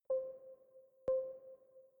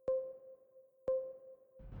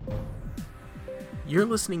You're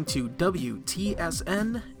listening to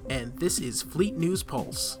WTSN, and this is Fleet News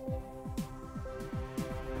Pulse.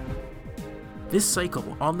 This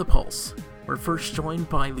cycle on the Pulse, we're first joined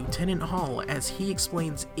by Lieutenant Hall as he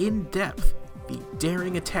explains in depth the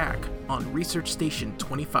daring attack on Research Station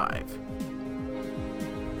 25.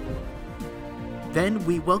 Then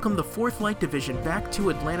we welcome the 4th Light Division back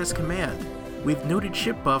to Atlantis Command with noted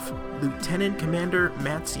ship buff Lieutenant Commander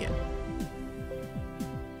Matzian.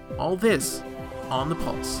 All this on the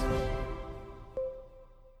Pulse.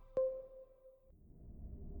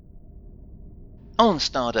 On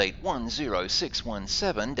Stardate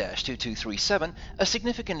 10617-2237, a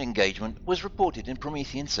significant engagement was reported in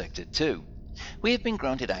Promethean Sector 2. We have been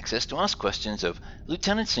granted access to ask questions of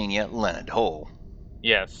Lieutenant Senior Leonard Hall.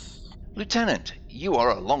 Yes. Lieutenant, you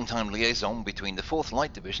are a long-time liaison between the 4th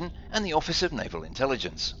Light Division and the Office of Naval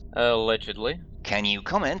Intelligence. Allegedly. Can you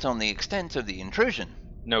comment on the extent of the intrusion?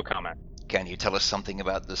 No comment. Can you tell us something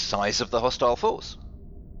about the size of the hostile force?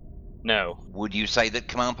 No. Would you say that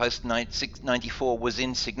Command Post 9694 was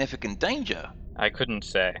in significant danger? I couldn't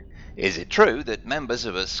say. Is it true that members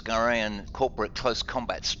of a Skarayan corporate close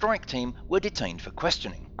combat strike team were detained for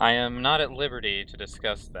questioning? I am not at liberty to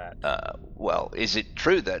discuss that. Well, is it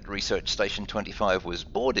true that Research Station 25 was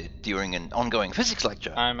boarded during an ongoing physics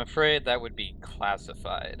lecture? I'm afraid that would be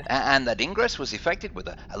classified. And that ingress was effected with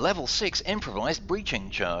a level 6 improvised breaching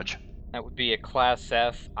charge? That would be a Class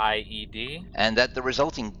F IED. And that the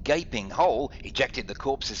resulting gaping hole ejected the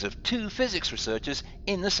corpses of 2 physics researchers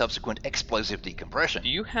in the subsequent explosive decompression. Do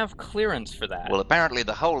you have clearance for that? Well, apparently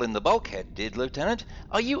the hole in the bulkhead did, Lieutenant.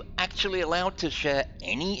 Are you actually allowed to share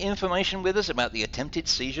any information with us about the attempted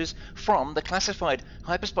seizures from the classified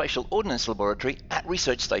Hyperspatial Ordnance Laboratory at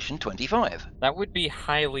Research Station 25? That would be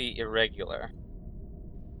highly irregular.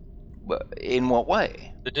 In what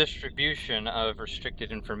way? The distribution of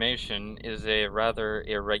restricted information is a rather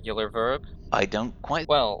irregular verb. I don't quite...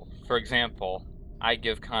 Well, for example, I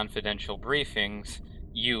give confidential briefings,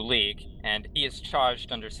 you leak, and he is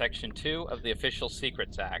charged under Section 2 of the Official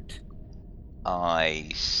Secrets Act. I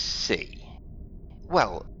see.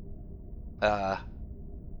 Well,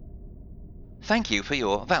 thank you for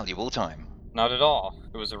your valuable time. Not at all.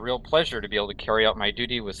 It was a real pleasure to be able to carry out my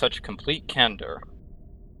duty with such complete candor.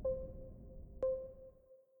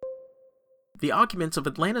 The occupants of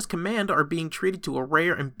Atlantis Command are being treated to a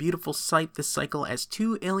rare and beautiful sight this cycle as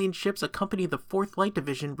 2 alien ships accompany the 4th Light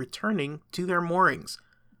Division returning to their moorings.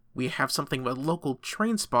 We have something of a local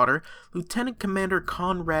train spotter, Lieutenant Commander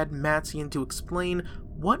Conrad Matzian, to explain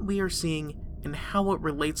what we are seeing and how it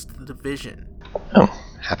relates to the division. Oh,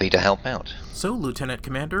 happy to help out. So, Lieutenant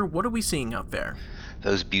Commander, what are we seeing out there?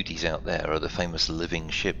 Those beauties out there are the famous living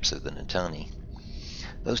ships of the Natani.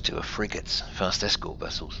 Those 2 are frigates, fast escort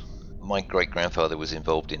vessels. My great-grandfather was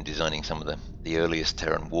involved in designing some of the earliest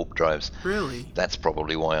Terran warp drives. Really? That's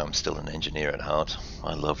probably why I'm still an engineer at heart.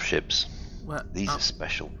 I love ships. What? These are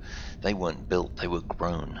special. They weren't built, they were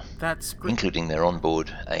grown. That's great. Including their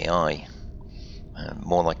onboard AI.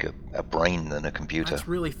 More like a brain than a computer. That's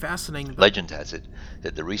really fascinating. Legend has it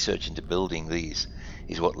that the research into building these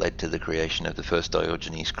is what led to the creation of the first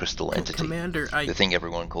Diogenes crystal entity. Commander, The thing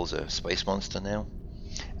everyone calls a space monster now.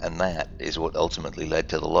 And that is what ultimately led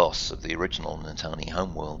to the loss of the original Natani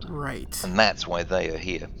homeworld. Right. And that's why they are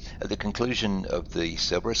here. At the conclusion of the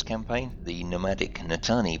Cerberus campaign, the nomadic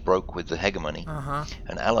Natani broke with the hegemony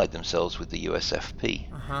and allied themselves with the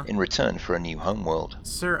USFP in return for a new homeworld.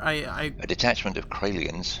 Sir, A detachment of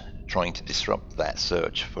Kralians trying to disrupt that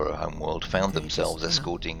search for a homeworld found themselves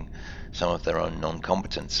escorting some of their own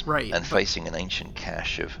non-combatants and facing an ancient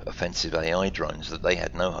cache of offensive AI drones that they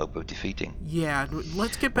had no hope of defeating. Yeah,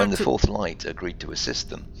 let's get back to... When the to... 4th Light agreed to assist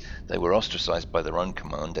them, they were ostracized by their own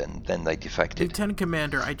command and then they defected. Lieutenant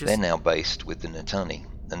Commander, They're now based with the Natani,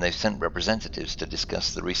 and they've sent representatives to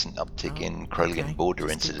discuss the recent uptick in Kralian border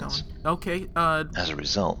incidents. As a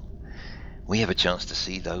result, we have a chance to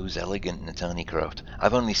see those elegant Natani craft.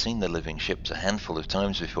 I've only seen the living ships a handful of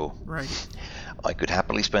times before. Right. I could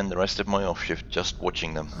happily spend the rest of my off shift just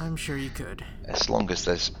watching them. I'm sure you could. As long as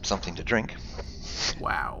there's something to drink.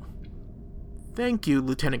 Wow. Thank you,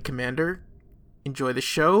 Lieutenant Commander. Enjoy the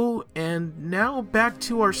show, and now back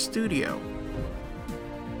to our studio.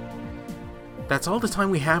 That's all the time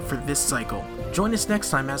we have for this cycle. Join us next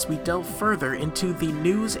time as we delve further into the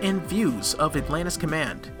news and views of Atlantis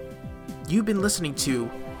Command. You've been listening to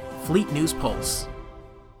Fleet News Pulse.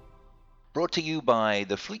 Brought to you by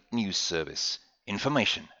the Fleet News Service.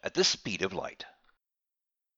 Information at the speed of light.